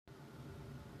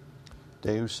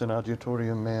Deus in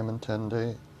adiutorium meam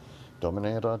intende,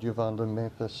 Domine ad adiuvandum me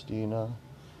festina,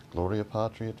 Gloria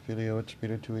Patri et Filio et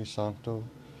Spiritui Sancto,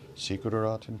 sicut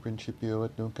erat in principio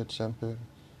et nunc et semper,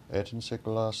 et in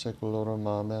saecula saeculorum.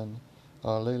 Amen.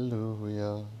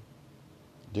 Alleluia.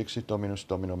 Dixit Dominus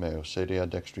Domino meo, sede ad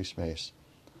dextris meis,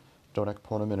 donec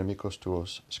ponem inimicos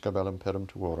tuos, scabellum pedum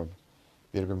tuorum,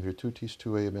 virgum virtutis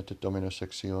tuae emittit Dominus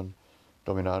sexion,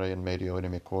 dominare in medio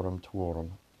inimicorum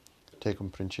tuorum.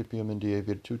 Tecum principium in die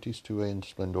virtutis tuae in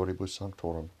splendoribus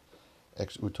sanctorum,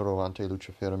 ex utero ante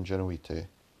Luciferum genuite.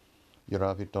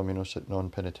 Iravit Dominus et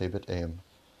non penitebit eum,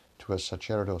 tuas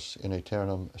sacerdos in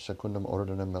aeternum secundum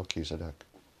ordinem Melchizedec.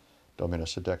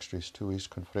 Dominus ad dextris tuis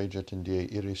confregit in die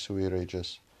iri sui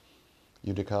regis,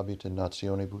 judicabit in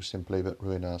nationibus implebit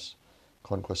ruinas,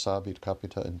 conquasabit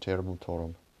capita in terram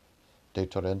torum. De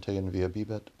torrente in via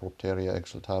bibet, propteria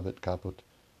exultabit caput.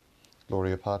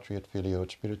 Gloria Patri et Filio et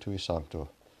Spiritui Sancto,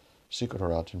 sicut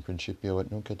erat in principio et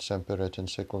nunc et semper et in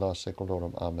saecula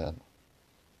saeculorum. Amen.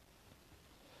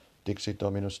 Dixit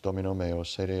Dominus Domino meo,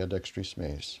 sede ad dextris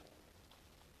meis.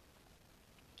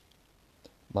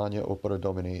 Magna opera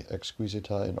Domini,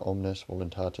 exquisita in omnes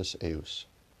voluntatis eius.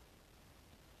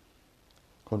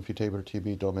 Confiteber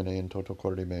tibi, Domine, in toto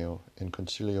corde meo, in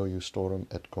concilio justorum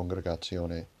et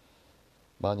congregatione.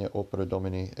 Magna opera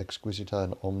Domini, exquisita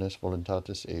in omnes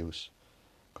voluntatis eius.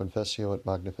 Confessio et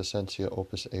magnificentia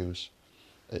opus eius,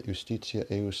 et justitia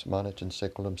eius manet in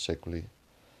saeculum saeculi.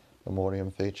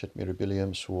 Memoriam fecit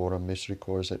mirabilium suorum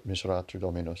misericors et miserator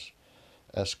Dominus,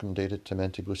 escum dedit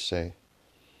tementibus se.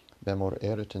 Memor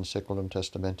erit in saeculum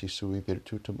testamenti sui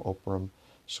virtutum operum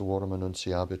suorum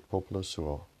annunciabit populo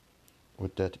suo.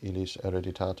 Ut det illis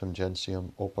hereditatum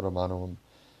gentium opera manuum,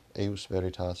 eius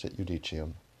veritas et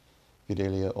judicium.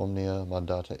 Fidelia omnia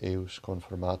mandata eius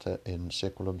confirmata in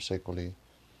saeculum saeculi,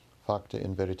 facta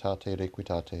in veritate et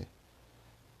equitate.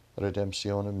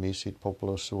 Redemptionem misit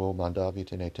populo suo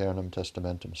mandavit in aeternum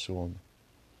testamentum suum.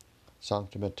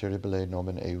 Sanctum et terribile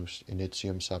nomen eius,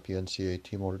 initium sapientiae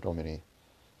timor Domini.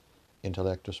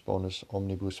 Intellectus bonus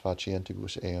omnibus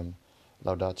facientibus eum,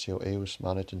 laudatio eius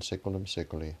manet in saeculum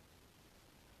saeculi.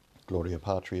 Gloria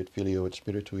Patri et Filio et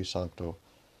Spiritui Sancto,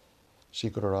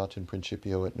 sicut erat in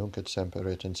principio et nunc et semper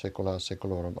et in saecula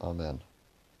saeculorum. Amen.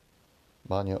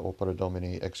 Magna opera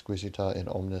Domini, exquisita in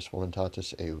omnes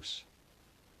voluntatis eius.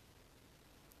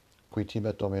 Qui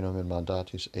timet Dominum in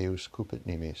mandatis eius cupit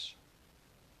nimis.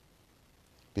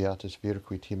 Beatus vir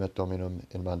qui timet Dominum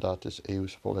in mandatis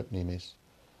eius volet nimis,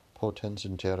 potens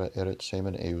in terra erit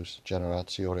semen eius,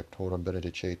 generatio rectorum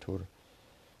benedicetur,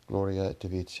 gloria et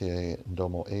divitiae in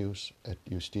domo eius, et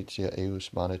justitia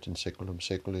eius manet in saeculum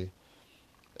saeculi,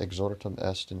 exortum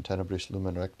est in tenebris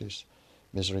lumen rectis,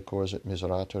 misericors et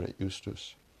miserator et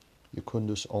justus,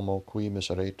 iucundus homo qui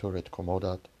miseretur et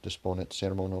commodat disponet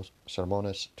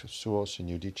sermones suos in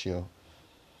judicio,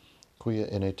 quia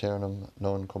in aeternum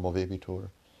non commovebitur,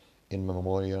 in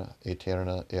memoria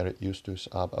aeterna erit justus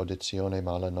ab auditione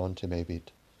mala non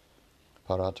timebit.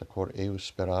 Parata cor eius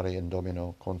sperare in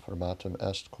Domino, confirmatum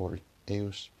est cor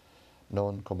eius,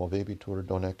 non commovebitur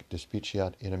donec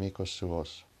despiciat inimicos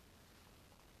suos.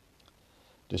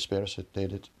 Dispersit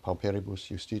dedit pauperibus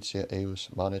justitia eius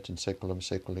manet in saeculum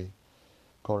saeculi,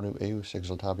 cornu eius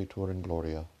exaltabitur in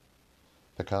gloria.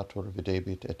 Peccator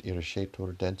videbit et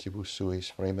irriscetur dentibus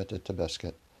suis fremet et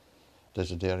tebescet,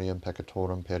 desiderium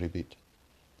peccatorum peribit.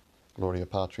 Gloria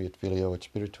Patri et Filio et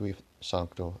Spiritui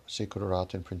Sancto, sicut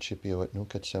erat in principio et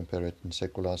nunc et semper et in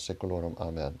saecula saeculorum.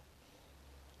 Amen.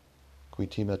 Qui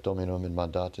timet Dominum in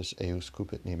mandatis eius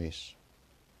cupit nimis.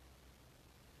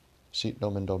 Sit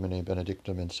nomen Domini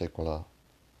benedictum in saecula.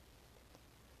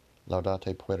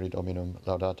 Laudate pueri Dominum,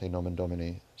 laudate nomen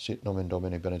Domini, sit nomen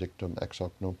Domini benedictum ex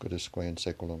hoc nunc udisque in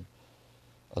saeculum.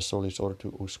 A solis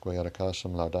ortu usque ad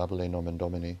casum laudabile nomen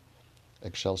Domini,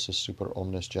 excelsis super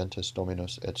omnes gentes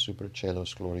Dominus et super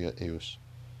celos gloria eius.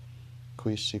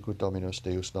 Quis sicut Dominus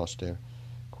Deus noster,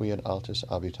 qui in altis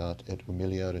habitat et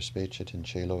humilia respecit in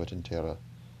cielo et in terra,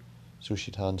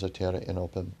 suscitans a terra in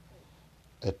opem,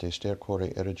 et de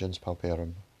stercore erigens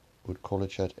pauperum, ut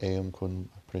collicet eum cum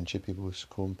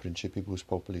principibus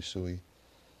populi sui,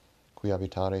 qui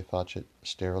habitare facit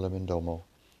sterilem in domo,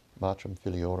 matrum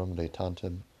filiorum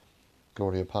laetantem,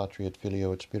 gloria Patri et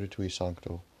Filio et Spiritui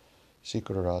Sancto,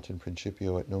 sicut erat in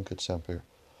principio et nunc et semper,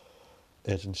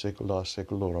 et in saecula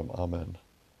saeculorum. Amen.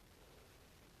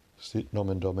 Sit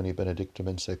nomen Domini benedictum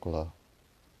in saecula.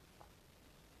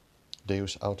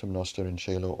 Deus autem noster in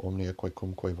cielo omnia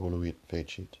quecumque voluit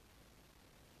fecit.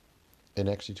 In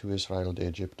exitu Israel de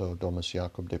Egypto domus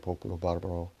Jacob de populo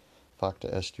barbaro, facta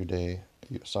est Judei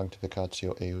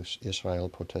sanctificatio eius Israel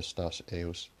potestas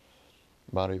eius,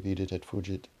 Mare vidit et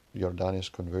fugit, Jordanis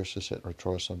conversus et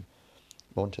retrorsum,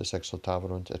 montes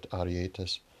exultaverunt et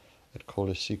arietes, et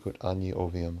colis sicut agni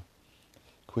ovium.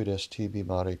 Quid est tibi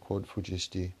mare quod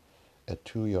fugisti, et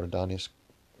tu Jordanis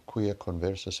quia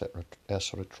conversus et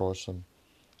es retrorsum,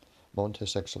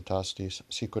 montes exultastis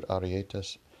sicut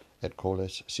arietes, et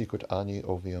colis sicut agni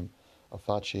ovium, a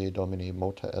facie Domini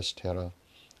mota est terra,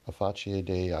 a facie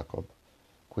Dei Jacob,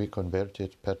 qui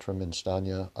convertit Petrum in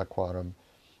stagna aquarum,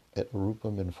 et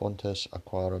rupum in fontes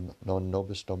aquarum, non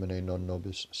nobis Domine, non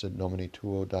nobis, sed nomini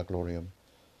tuo da gloriam.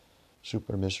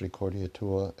 Super misericordia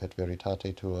tua et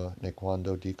veritate tua,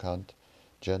 nequando dicant,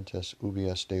 gentes ubi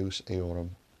est Deus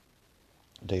eorum.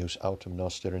 Deus autem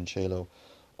noster in cielo,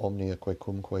 omnia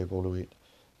quecumque voluit,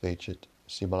 fecit,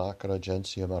 simulacra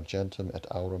gentium argentum et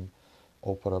aurum,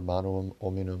 opera manuum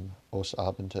hominum, os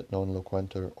abent et non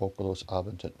loquenter, oculos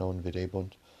abent et non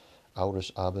videbunt,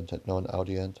 aures abent et non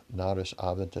audient, nares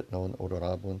abent et non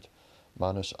odorabunt,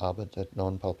 manus abent et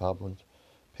non palpabunt,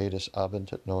 pedes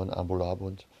abent et non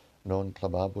ambulabunt, non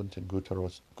clamabunt in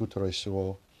gutero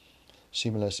suo,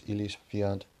 similes illis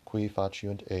fiant qui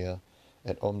faciunt ea,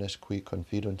 et omnes qui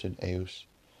confidunt in eus.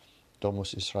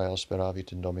 Domus Israel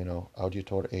speravit in Domino,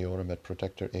 auditor eorum et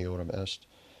protector eorum est.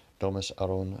 Domus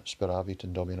Aaron speravit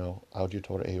in Domino,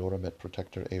 auditor eorum et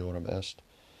protector eorum est.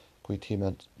 Qui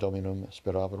timent Dominum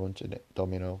speraverunt in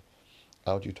Domino,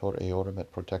 auditor eorum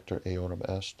et protector eorum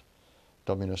est.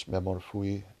 Dominus memor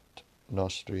fuit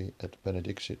nostri et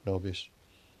benedixit nobis.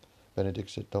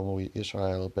 Benedixit Domui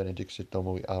Israel, benedixit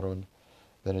Domui Aaron,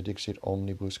 benedixit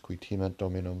omnibus qui timent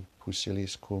Dominum,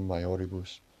 pusillis cum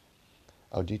maioribus.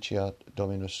 Audiciat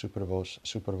Dominus super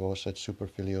vos et super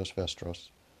filios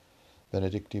vestros.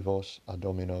 Benedicti vos a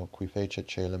Domino, qui fecit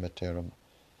caelum et terram.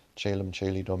 Caelum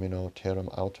celi Domino, terram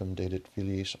autem dedit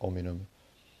filiis hominum.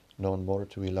 Non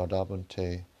mortui laudabunt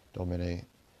te, Domine,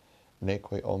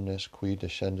 neque omnes qui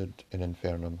descendunt in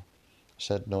infernum.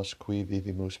 Sed nos qui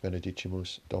vivimus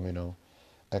benedicimus, Domino,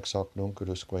 ex hoc nunc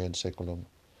udusque in saeculum.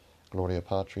 Gloria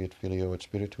Patri et Filio et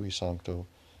Spiritui Sancto,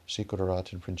 sic ut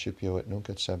erat in principio et nunc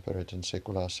et semper et in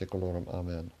saecula saeculorum.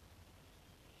 Amen.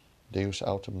 Deus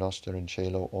autem noster in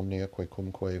cielo omnia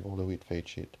quecumque voluit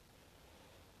fecit.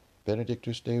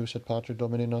 Benedictus Deus et Pater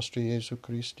Domini nostri Iesu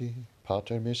Christi,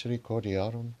 Pater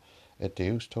misericordiarum, et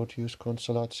Deus totius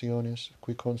consolationis,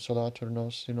 qui consolator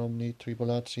nos in omni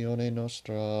tribulatione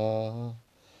nostra.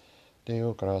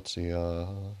 Deo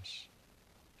gratias.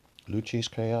 Lucis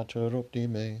creator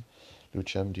optime,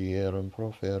 lucem dierum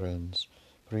proferens,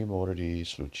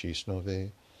 primordis lucis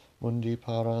novae, mundi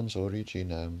parans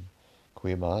originem,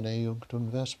 qui mane iunctum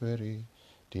vesperi,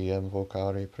 diem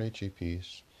vocare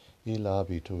precipis,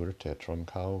 illabitur tetrum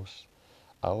caus,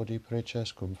 audi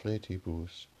preces cum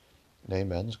fletibus, ne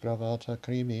mens gravata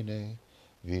crimine,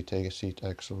 vitae sit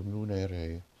exul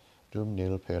munere, dum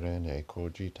nil perenne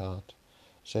cogitat,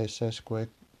 se sesque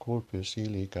culpis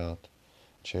illigat,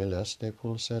 celeste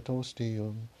pulset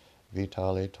ostium,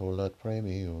 vitale tollat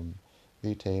premium,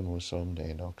 vitemus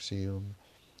omne noxium,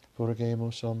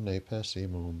 purgemus omne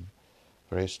pessimum,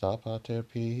 presta pater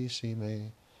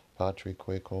pihissime,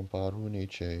 patrique compar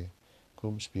unice,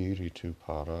 cum spiritu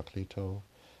paraclito,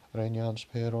 regnans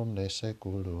per omne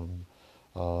saeculum.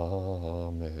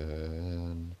 Amen.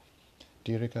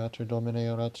 Dirigatur Domine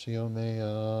oratio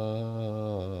mea,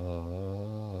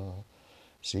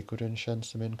 sicut in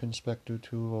censum in conspectu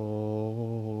tuo.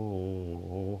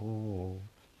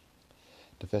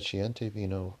 Defeciente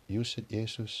vino, iusit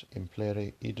Iesus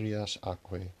implere idrias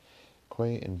aquae,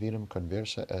 quae in vinum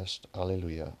conversa est.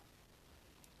 Alleluia.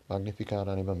 Magnificat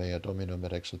anima mea Dominum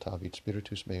et exultavit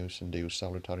spiritus meus in Deus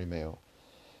salutari meo,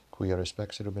 quia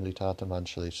respexit humilitatem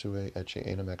ancelae suae, ecce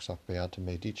enum ex hoc beatum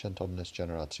me dicent omnes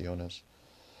generationes,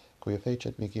 quia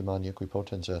fecit mihi magna qui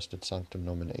potens est et sanctum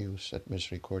nomen eius et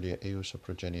misericordia eius a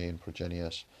progenie in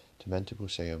progenies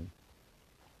tementibus eum,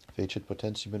 fecit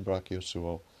potentium in brachio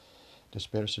suo,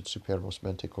 dispersit superbos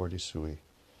mente cordis sui,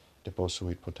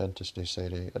 deposuit potentes de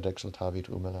sede, ad exultavit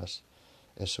humiles,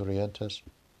 esurientes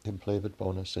implevit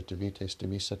bonus et divites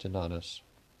demisset inanas,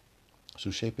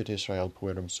 suscepit Israel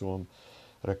puerum suum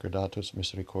recordatus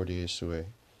misericordiae suae,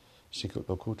 sicut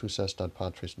locutus est ad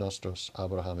Patris nostros,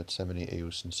 Abraham et semini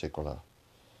eius in saecula.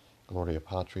 Gloria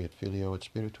Patri et Filio et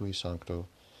Spiritui Sancto,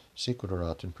 sic ut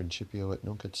erat in principio et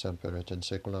nunc et semper et in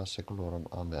saecula saeculorum.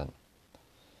 Amen.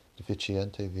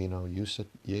 Deficiente vino iusit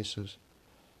Iesus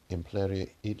implere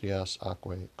idrias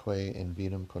aquae, quae in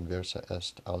vinum conversa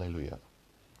est. Alleluia.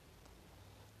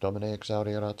 Domine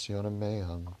exaudi rationem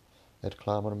meam, et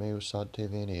clamor meus ad te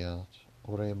veniat.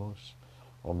 Oremus.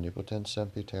 Omnipotens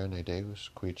sempiterne Deus,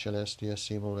 qui celestia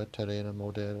simul et terrena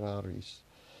moderaris,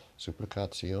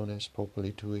 supplicationes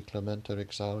populi tui clementer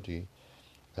exaudi,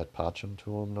 et pacem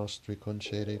tuum nostri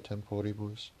concede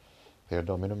temporibus, per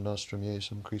Dominum nostrum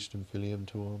Iesum Christum Filium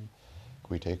tuum,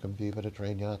 qui tecum vivat et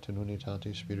regnat in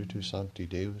unitate Spiritus Sancti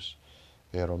Deus,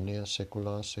 per omnia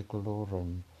saecula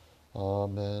saeculorum.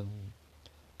 Amen.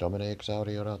 Domine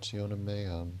exaudi orationem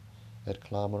meam, et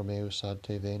clamor meus ad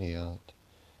te veniat.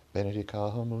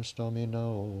 Benedicamus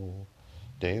Domino,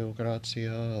 Deo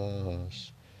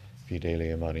gratias.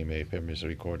 Fidelium anime per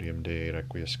misericordiam Dei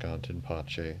requiescant in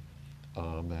pace.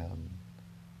 Amen.